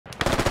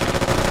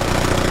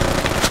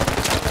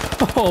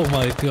Oh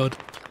my god.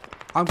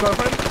 I'm going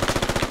for him.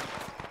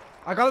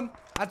 I got him.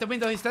 At the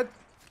window, he's dead.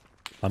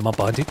 I'm up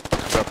behind you.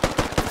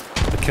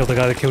 I killed the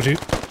guy that killed you.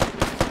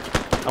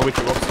 I'm with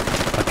you,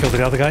 Rox. I killed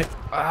the other guy.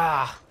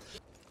 Ah.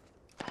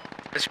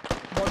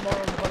 One more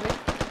on my body.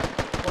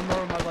 One more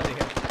on my body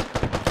here.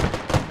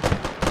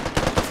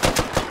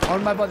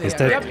 On my body He's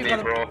here. dead. Yep, you got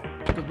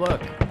him. Good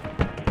work.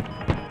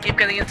 Keep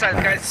getting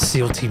inside, guys.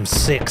 SEAL Team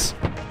 6.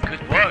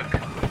 Good work.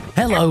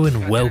 Hello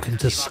and welcome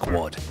to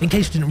Squad. In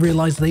case you didn't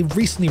realise, they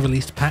recently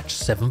released patch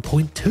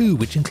 7.2,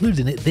 which included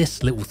in it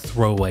this little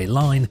throwaway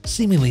line,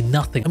 seemingly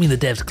nothing. I mean, the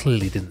devs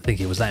clearly didn't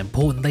think it was that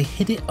important. They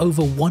hid it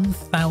over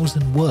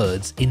 1,000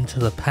 words into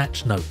the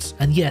patch notes.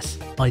 And yes,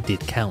 I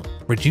did count.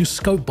 Reduce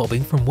scope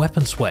bobbing from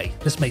weapon sway.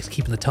 This makes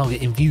keeping the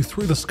target in view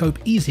through the scope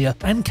easier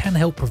and can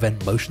help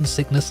prevent motion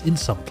sickness in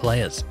some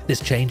players.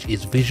 This change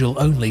is visual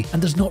only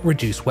and does not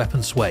reduce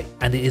weapon sway,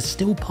 and it is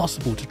still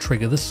possible to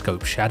trigger the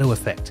scope shadow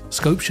effect.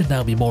 Scope should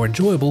now be more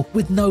enjoyable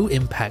with no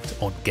impact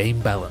on game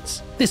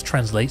balance. This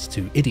translates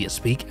to idiot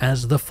speak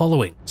as the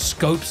following.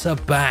 Scopes are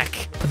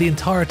back! For the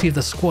entirety of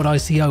the Squad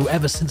ICO,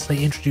 ever since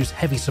they introduced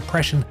heavy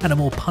suppression and a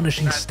more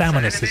punishing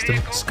stamina system,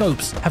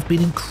 scopes have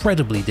been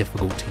incredibly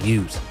difficult to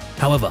use.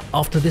 However,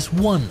 after this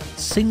one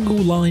single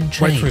line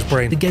change,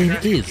 the game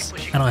is,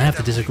 and I have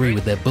to disagree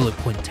with their bullet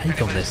point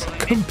take on this,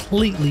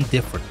 completely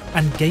different,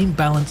 and game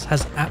balance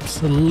has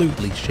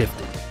absolutely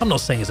shifted. I'm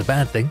not saying it's a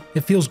bad thing,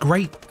 it feels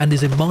great, and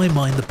is in my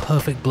mind the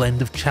perfect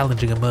blend of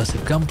challenging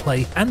immersive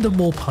gunplay and a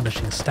more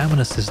punishing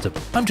stamina system.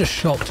 I'm just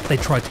shocked they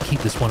tried to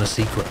keep this one a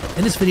secret.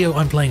 In this video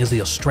I'm playing as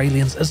the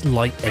Australians as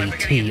Light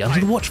AT,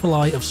 under the watchful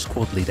eye of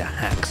squad leader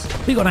Hacks.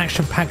 We got an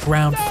action-packed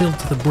round filled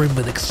to the brim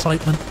with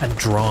excitement and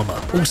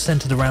drama, all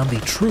centered around the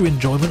true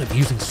enjoyment of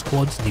using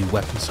squad's new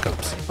weapon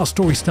scopes. Our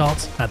story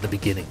starts at the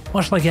beginning,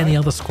 much like any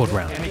other squad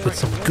round, with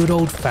some good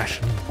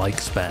old-fashioned mic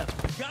spam.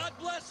 God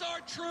bless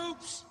our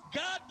troops!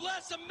 God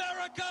bless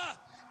America!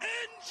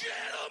 And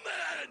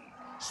gentlemen,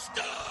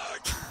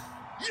 start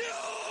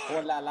your Oh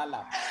la la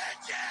la.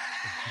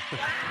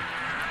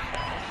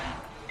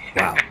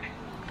 Wow.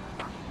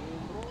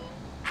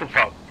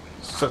 Wow.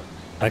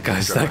 That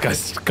guy's got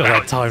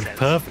that timed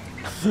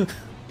perfect.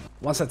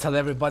 Once I tell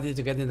everybody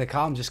to get in the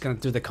car, I'm just gonna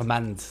do the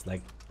command,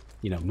 like,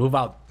 you know, move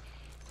out.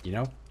 You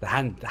know, the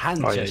hand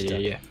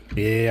gesture.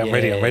 Yeah, I'm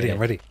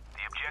ready.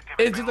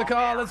 Into the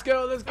car, let's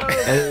go, let's go.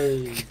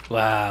 Hey.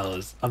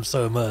 Wow, I'm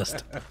so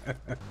immersed.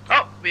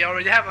 Oh, we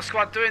already have a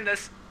squad doing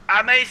this.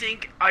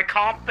 Amazing. I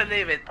can't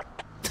believe it.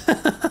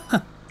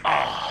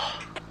 Oh.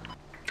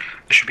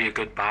 This should be a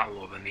good battle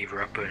over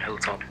Neva Upper and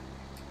Hilltop.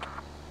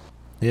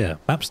 Yeah,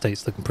 map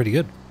state's looking pretty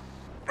good.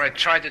 Right,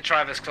 try to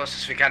drive as close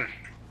as we can.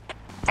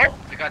 Oh,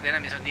 we got the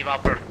enemies on Neva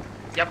Upper.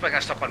 Yep, we're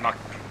gonna stop on mark.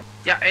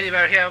 Yeah,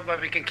 anywhere here where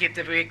we can keep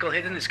the vehicle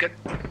hidden is good.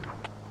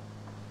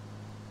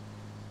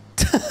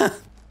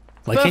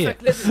 Like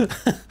Perfect, here. listen.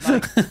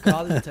 Like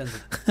Carl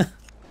intended.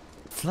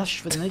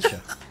 Flush with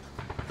nature.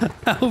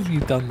 How have you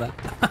done that?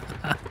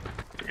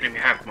 Enemy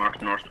have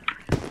marked north.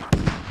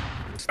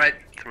 Right,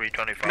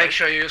 325. make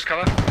sure you use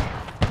cover.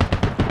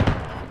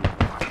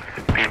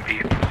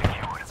 BMP.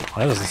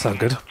 That doesn't sound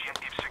good.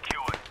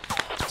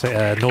 So,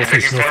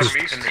 northeast. In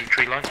the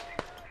tree line.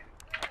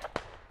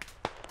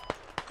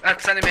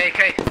 That's enemy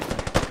AK.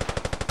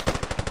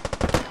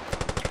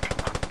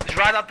 He's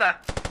right up there,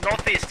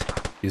 northeast.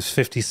 He's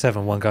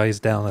 57, one guy is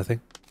down, I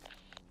think.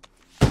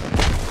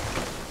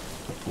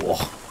 Whoa.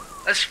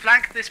 Let's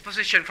flank this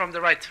position from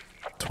the right.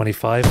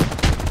 25.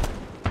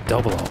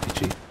 Double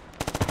RPG.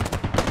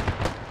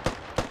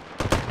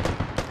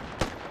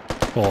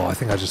 Oh, I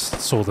think I just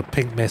saw the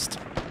pink mist.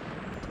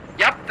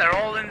 Yep, they're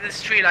all in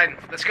this tree line.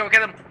 Let's go get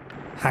them.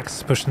 Hacks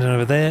is pushing in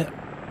over there.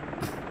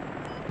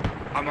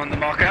 I'm on the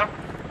marker.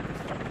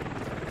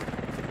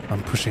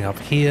 I'm pushing up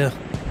here.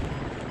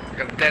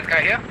 Got a dead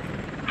guy here.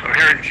 I'm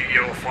hearing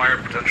GEO fire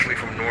potentially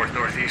from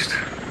northeast.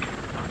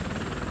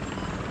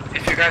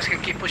 If you guys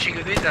can keep pushing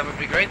with me, that would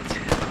be great.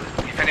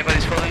 If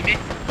anybody's following me.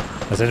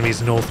 There's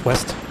enemies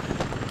northwest.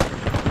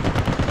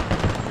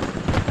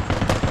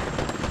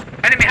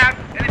 Enemy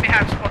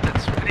have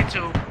spotted. We need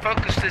to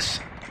focus this.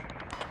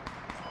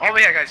 Over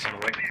here, guys.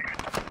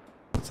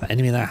 Is that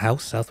enemy in that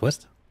house,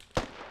 southwest?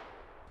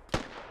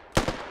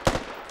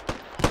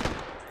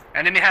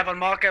 Enemy have on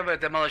marker, we're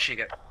demolishing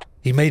it.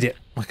 He made it.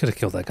 I could have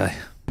killed that guy.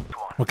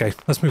 Okay,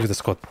 let's move with the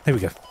squad. Here we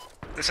go.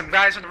 There's some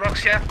guys on the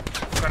rocks here.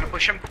 I'm gonna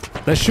push them.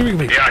 They're shooting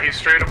me. Yeah, he's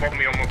straight above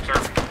me on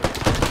observe.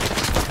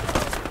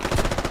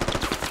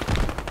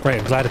 Great,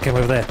 I'm glad I came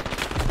over there.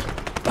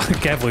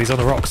 Careful, he's on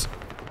the rocks.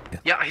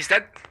 Yeah, he's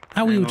dead.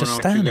 How are you just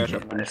standing here?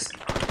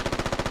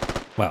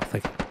 Wow,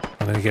 thank you.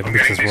 I'm going to get I'm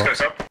Mrs. getting these Rock.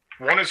 guys up.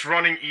 One is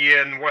running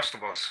EN west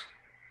of us.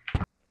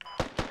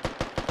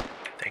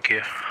 Thank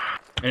you.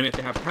 Enemy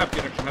have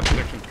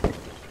direction.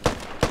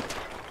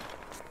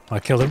 I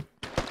killed him.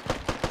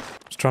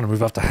 Just trying to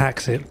move up to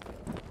Hacks here.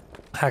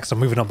 Hacks, I'm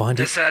moving up behind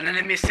you. There's an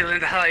enemy still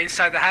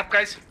inside the hub,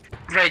 guys.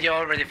 Radio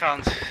already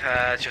found,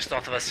 just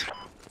north of us.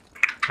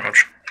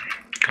 Roger.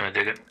 Can I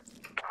dig it?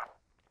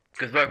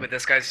 Good work with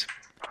this, guys.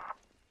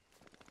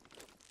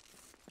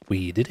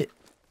 We did it.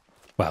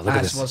 Wow, look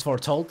at As this. was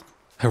foretold.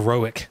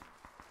 Heroic.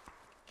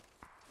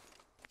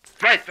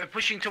 Right, we're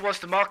pushing towards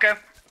the marker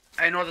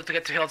in order to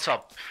get to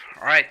hilltop.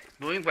 Alright,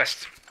 moving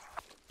west.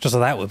 Just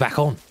like that, we're back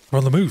on. We're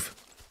on the move.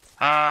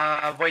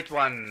 Wait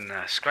one.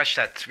 Scratch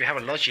that. We have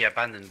a lodge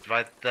abandoned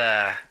right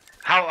there.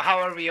 How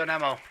are we on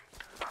ammo?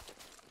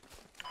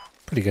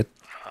 Pretty good.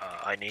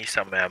 I need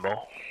some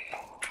ammo.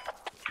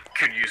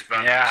 Could use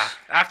bandits. Yeah,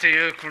 after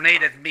you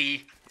grenaded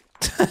me.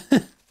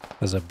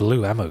 There's a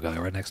blue ammo guy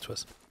right next to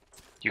us.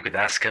 You could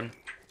ask him.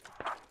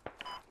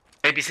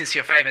 Maybe since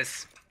you're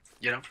famous,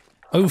 you know.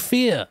 Oh,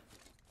 fear!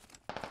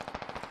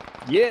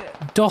 Yeah.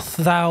 Doth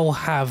thou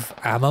have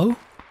ammo?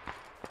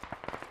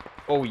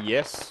 Oh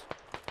yes.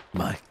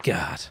 My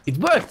God. It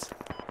worked!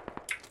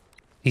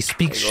 He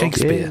speaks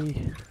Shakespeare.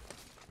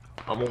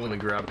 I'm only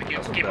grabbing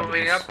Keep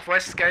moving up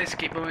west, guys.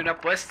 Keep moving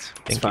up west.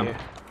 Thank you.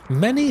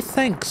 Many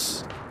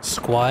thanks,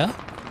 Squire.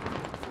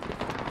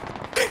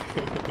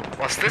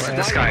 What's this in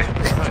the sky?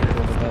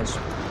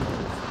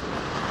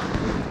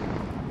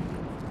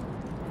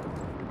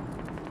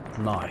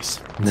 Nice.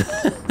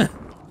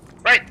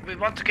 Right, we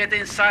want to get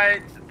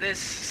inside this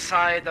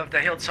side of the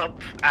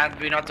hilltop, and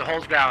we want to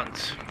hold ground.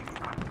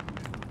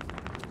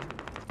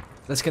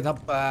 Let's get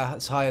up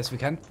as high as we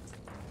can.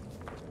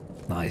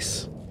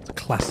 Nice. It's a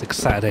classic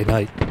Saturday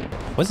night.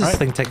 Why does this Right,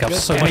 thing take up good,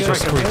 so good, much of good, the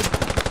screen? good.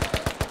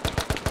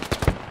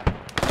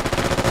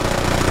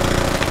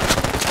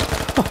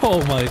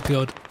 Oh my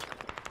God.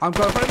 I'm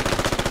going for him.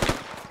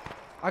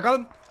 I got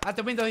him. At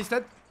the window, he's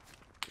dead.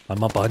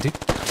 I'm up behind you.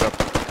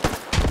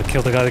 I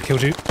killed the guy that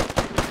killed you.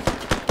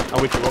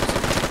 I'm with you,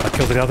 Rox. I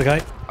killed the other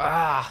guy.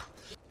 Ah.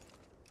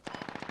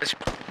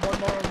 One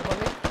more on the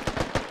body.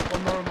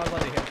 One more on my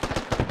body here.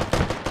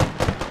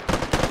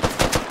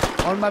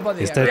 On my body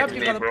He's here. dead. Yep,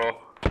 you got him.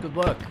 Good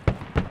work.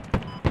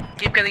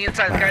 Keep getting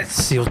inside, guys.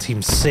 SEAL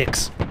Team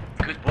 6.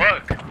 Good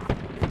work.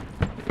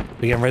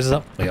 We getting raises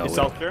up? We are. It's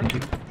out there.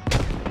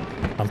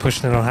 I'm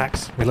pushing in on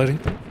hacks. Reloading.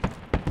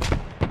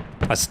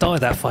 I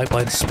started that fight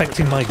by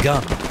inspecting my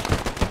gun.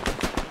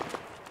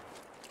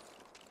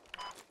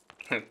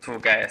 2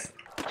 guys.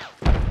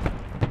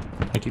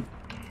 Thank you.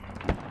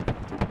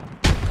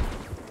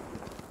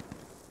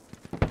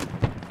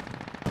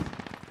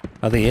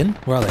 Are they in?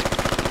 Where are they?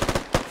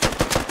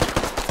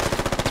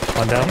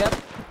 One down. Yep.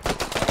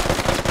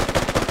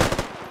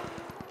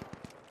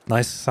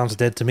 Nice. Sounds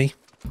dead to me.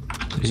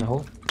 There's a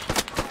hole.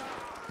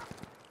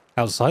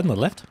 Outside on the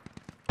left.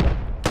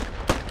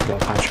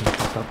 Got a patch and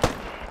up.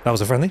 That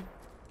was a friendly.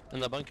 In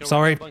the bunker.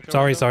 Sorry. Bunker,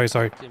 Sorry. window.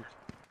 Sorry. Team.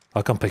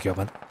 I'll come pick you up,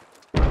 man.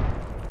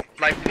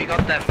 Like, we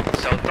got them,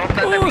 so don't let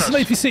them Oh, it's an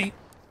close. APC.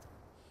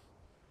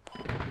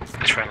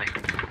 It's friendly.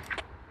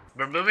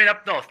 We're moving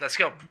up north. Let's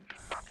go.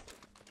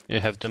 You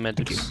have the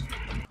medics.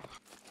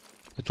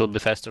 It will be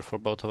faster for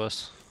both of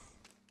us.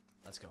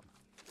 Let's go.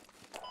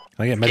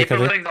 Can I get medic Keep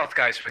over here? moving north,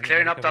 guys. We're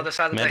clearing up the other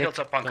side of the Medic,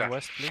 hilltop go bunker.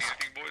 west, please.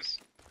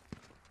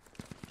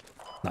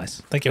 Nice.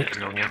 Thank you.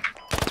 No, yeah.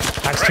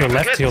 Hacks to your Right,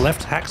 left, we're to your good.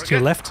 left, hacks We're to your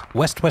good. left.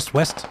 West, west,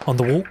 west. On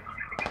the wall.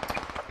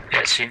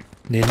 Yeah, seen.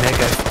 Near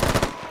Nego.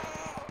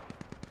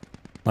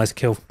 Nice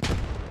kill.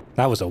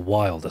 That was a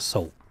wild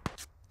assault.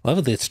 I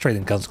love the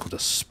Australian gun's called a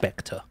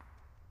Spectre.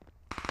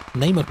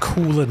 Name a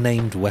cooler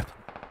named weapon.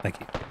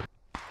 Thank you.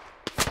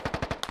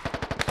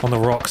 On the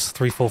rocks,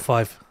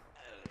 345.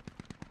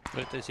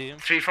 Wait, I see him.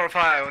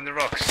 345 on the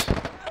rocks.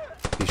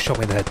 He shot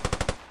me in the head.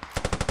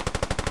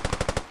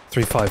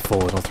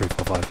 354, not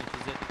 345.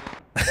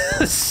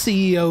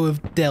 CEO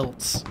of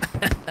Delts.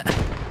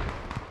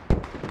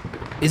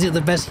 Is it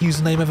the best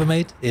username ever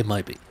made? It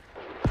might be.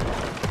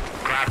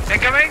 Grab.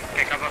 Incoming.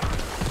 Get cover.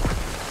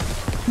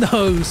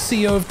 No,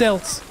 CEO of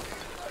Delts.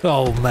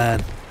 Oh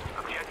man.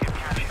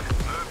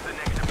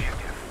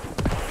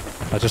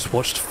 I just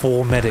watched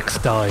 4 medics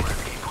die.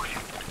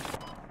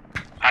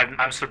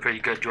 I'm still pretty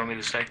good. Do you want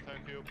me to stay?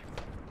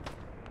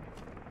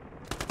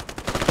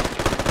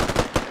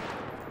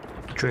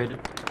 Traded.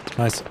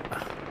 Nice.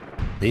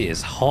 It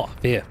is hot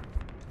up here.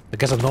 I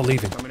guess I'm not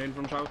leaving. Coming in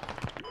from south.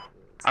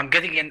 I'm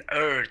getting an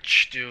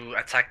urge to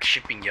attack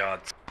shipping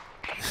yards.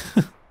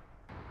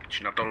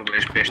 It's not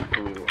always best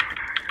to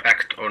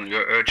act on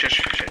your urges,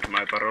 said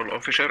my parole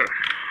officer.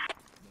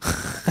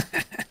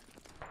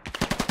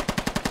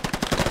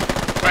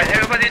 Right,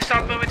 everybody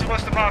start moving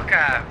towards the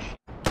marker.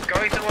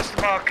 Going towards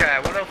the marker,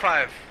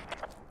 105.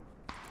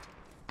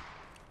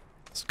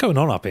 What's going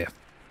on up here?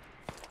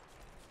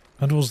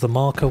 And towards the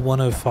marker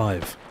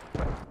 105.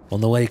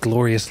 On the way,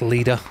 glorious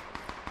leader.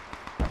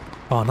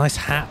 Oh, nice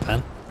hat,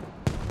 man.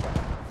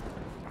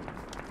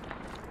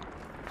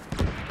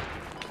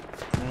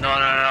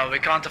 No, we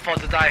can't afford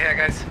to die here,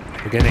 guys.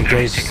 We're getting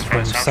engaged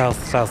from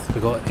south.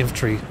 We've got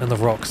infantry in the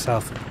rocks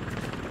south.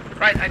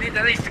 Right, I need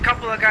at least a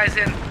couple of guys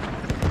in.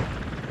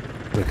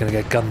 We're gonna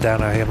get gunned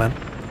down out here, man.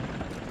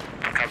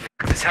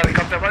 This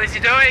helicopter, what is he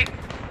doing?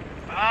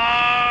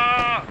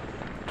 Ah!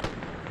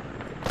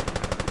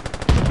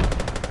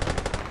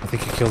 I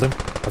think you killed him.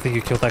 I think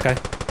you killed that guy.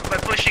 We're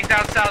pushing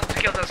down south to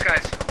kill those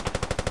guys.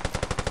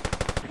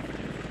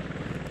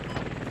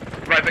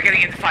 Right, we're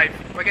getting in 5.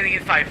 We're getting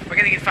in 5. We're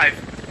getting in 5.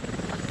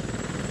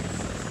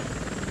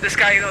 This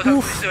guy knows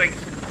what he's doing.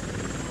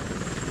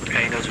 Yeah,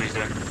 he knows what he's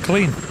doing.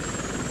 Clean.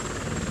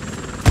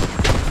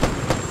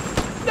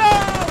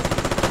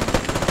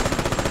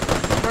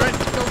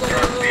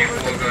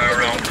 We'll go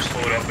around, just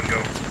load up and go.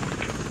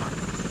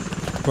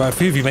 Right, a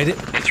few of you made it.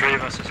 The three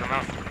of us is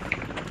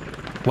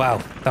enough.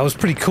 Wow, that was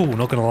pretty cool,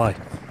 not gonna lie.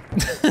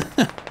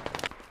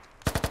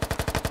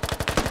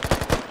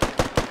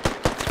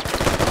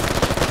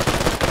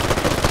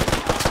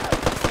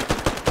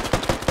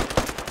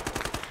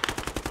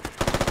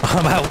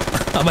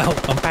 I'm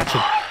out, I'm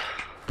patching.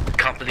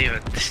 Can't believe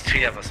it, these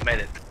three of us made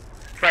it.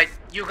 Right,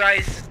 you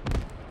guys,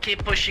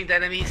 keep pushing the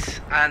enemies,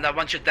 and I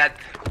want you dead.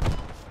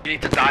 You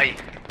need to die.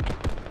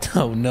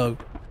 Oh no.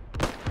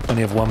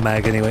 Only have one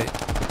mag anyway.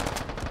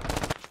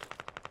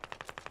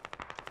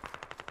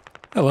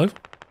 Hello.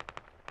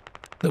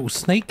 Little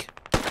snake.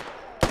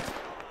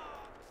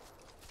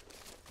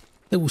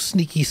 Little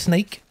sneaky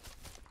snake.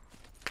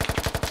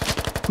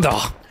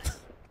 Oh.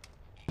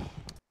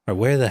 Right,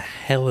 where the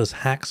hell has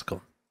Hax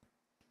gone?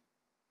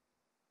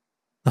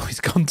 Oh,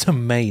 he's gone to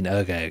Maine.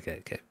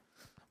 Okay.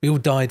 We all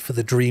died for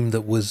the dream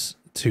that was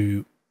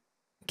to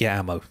get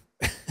ammo.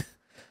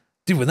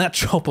 Dude, when that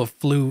chopper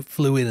flew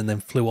in and then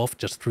flew off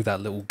just through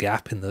that little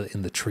gap in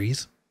the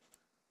trees.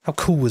 How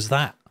cool was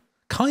that?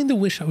 Kinda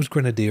wish I was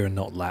Grenadier and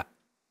not Lat.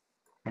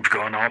 We've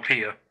got an RP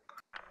here.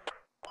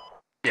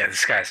 Yeah,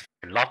 this guy's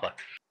f***ing lava.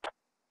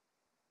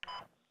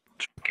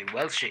 It's fucking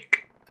well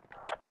shake.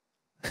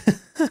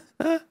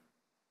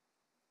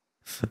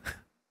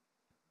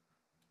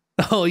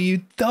 Oh,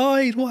 you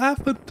died! What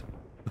happened?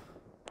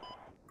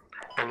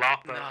 The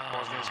Lapa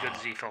wasn't as good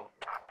as he thought.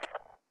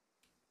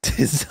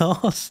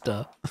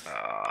 Disaster.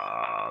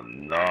 Oh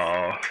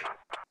no.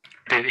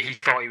 Dude, he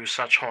thought he was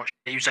such hot shit.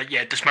 He was like,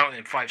 yeah, dismount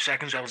in 5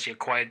 seconds, else you're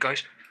quiet,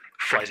 guys.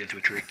 Flies into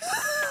a tree.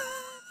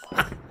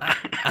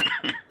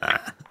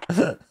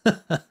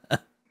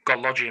 Got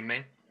Logi in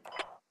main.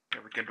 Yeah,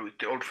 we can do it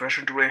the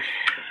old-fashioned way.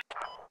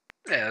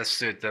 Yeah, let's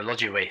do it the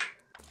Logi way.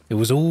 It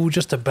was all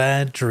just a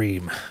bad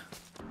dream.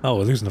 Oh,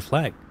 we're losing the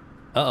flag.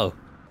 Uh-oh.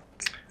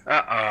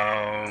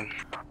 Uh-oh.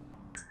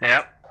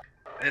 Yep.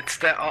 It's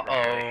the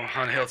uh-oh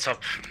on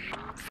hilltop.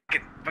 Fuck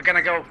it. We're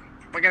gonna go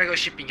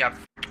shipping up.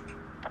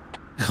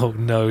 Oh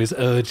no, his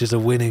urges are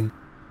winning.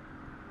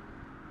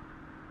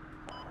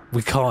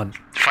 We can't.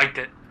 Fight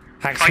it.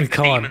 Hax, Fight we the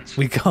can't. demons.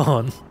 We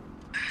can't.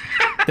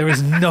 There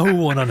is no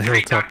one on Bring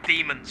hilltop. back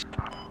demons.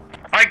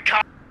 I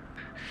can't.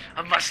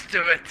 I must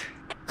do it.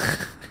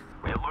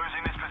 We're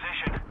losing this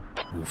position.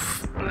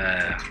 Oof.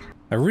 Nah.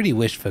 I really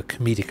wish for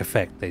comedic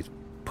effect they'd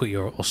put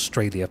your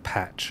Australia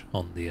patch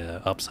on the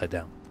upside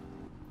down.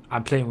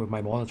 I'm playing with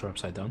my monitor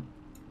upside down.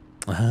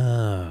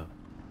 Ah.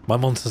 My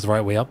monitor's the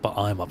right way up, but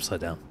I'm upside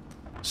down.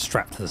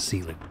 Strapped to the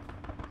ceiling.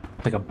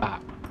 Like a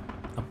bat.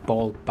 A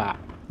bald bat.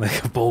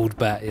 Like a bold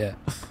bat, yeah.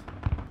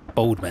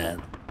 Bold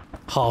man.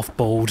 Half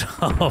bold,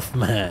 half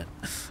man.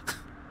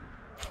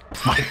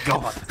 My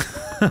god.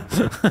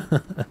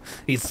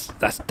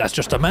 That's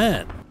just a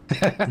man.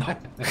 No.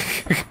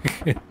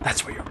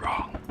 That's where you're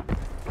wrong.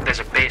 There's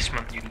a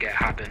basement you can get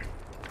hab in.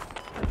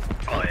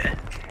 Oh yeah.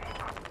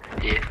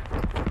 Yeah.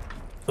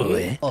 Oh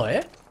yeah? Oh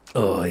yeah?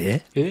 Oh yeah?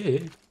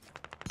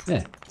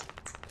 Yeah.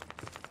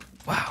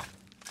 Wow.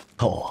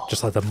 Oh.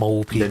 Just like the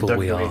mole They people dug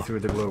we their way are. through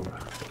the globe.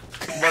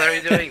 What are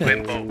you doing,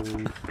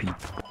 Wimbo?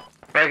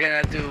 We're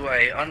gonna do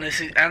a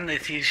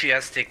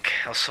unenthusiastic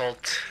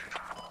assault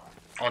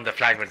on the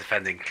flag we're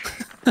defending.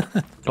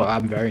 Oh,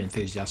 I'm very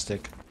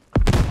enthusiastic.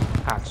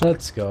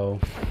 Let's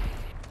go.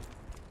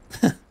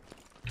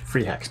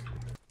 Free hacks.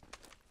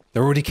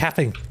 They're already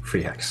capping.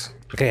 Free hacks.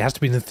 Okay, it has to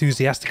be an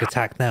enthusiastic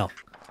attack now.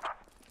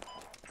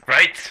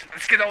 Right,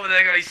 let's get over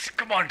there, guys.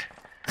 Come on.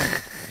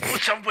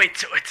 Put some weight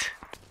to it.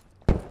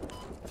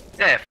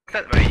 Yeah, f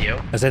that way, yo.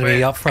 There's enemy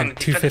We're up front. gonna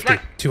defend the 250. flag.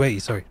 280,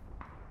 sorry.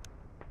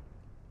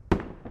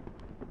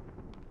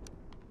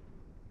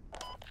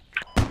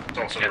 It's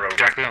also the Yeah, road.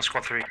 directly on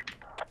squad 3.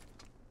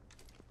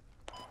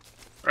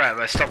 Right,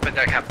 let's stop with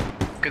that cap.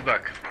 Good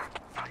work.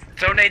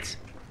 Throw nades.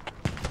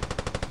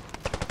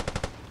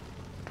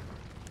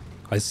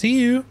 I see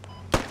you.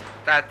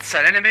 That's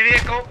an enemy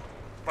vehicle.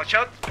 Watch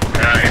out.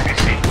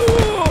 NPC.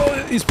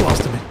 Oh, he's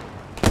blasting me.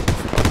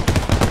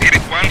 Hit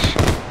it once.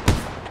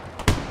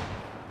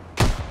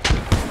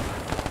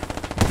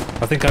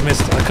 I think I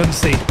missed. I couldn't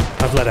see.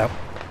 I've let out.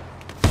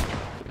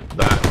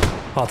 That.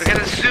 Hard Look at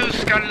the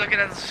Zeus kind of looking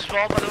at us as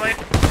well, by the way.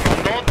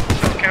 From north,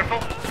 so careful.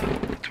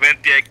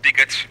 28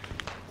 tickets.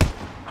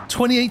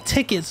 28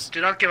 tickets.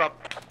 Do not give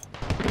up.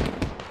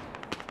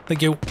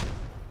 Thank you.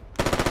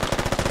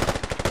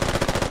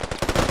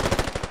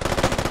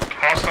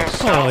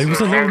 Hostiles. Oh, he was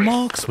a little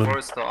marksman.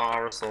 Where's the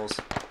RSLs?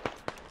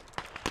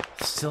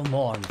 Still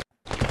more on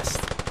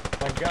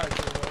My God.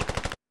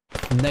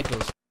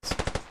 necklace.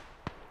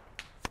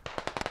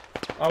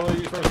 I will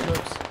use first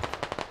clips.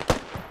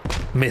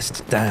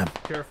 Missed. Damn.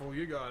 Careful,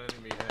 you got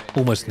enemy.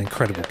 Almost an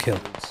incredible kill.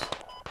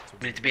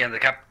 We need to be on the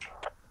cap.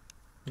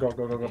 Go. Is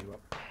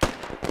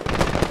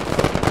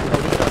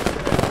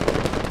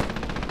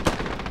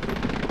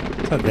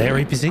that their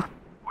APC?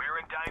 We're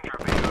in danger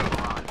of being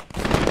overrun.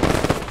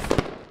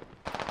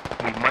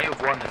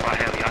 one if I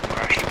held the had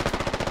parachute.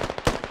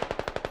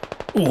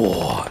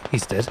 Oh,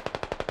 he's dead.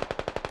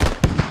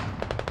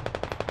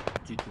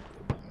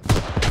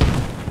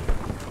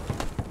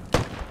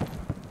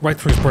 Right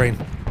through his brain.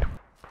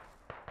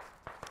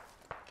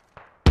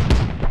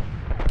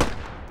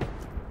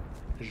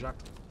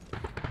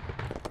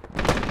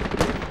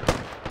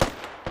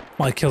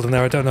 Might have killed him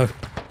there, I don't know.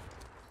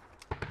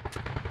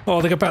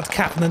 Oh, they're about to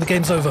cap and then the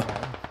game's over.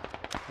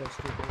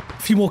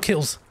 A few more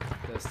kills.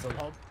 There's still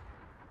hope.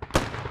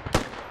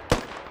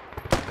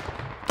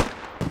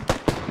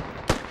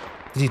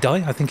 Did he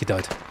die? I think he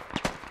died.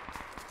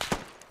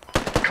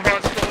 Come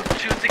on,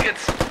 Slorgs, 2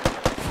 tickets.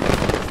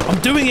 I'm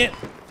doing it!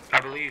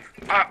 I believe.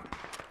 A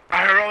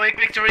heroic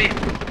victory.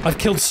 I've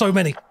killed so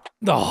many.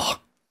 Oh.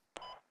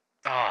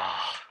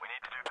 Ah. We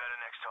need to do better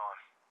next time.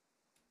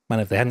 Man,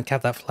 if they hadn't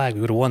capped that flag,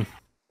 we would have won.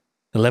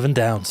 11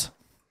 downs.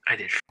 I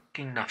did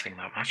fucking nothing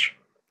that much.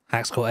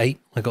 Hack's got 8,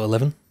 I got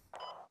 11.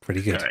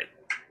 Pretty good. Alright.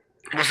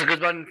 Was a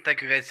good one.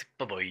 Thank you guys.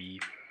 Bye bye.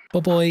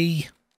 Bye-bye.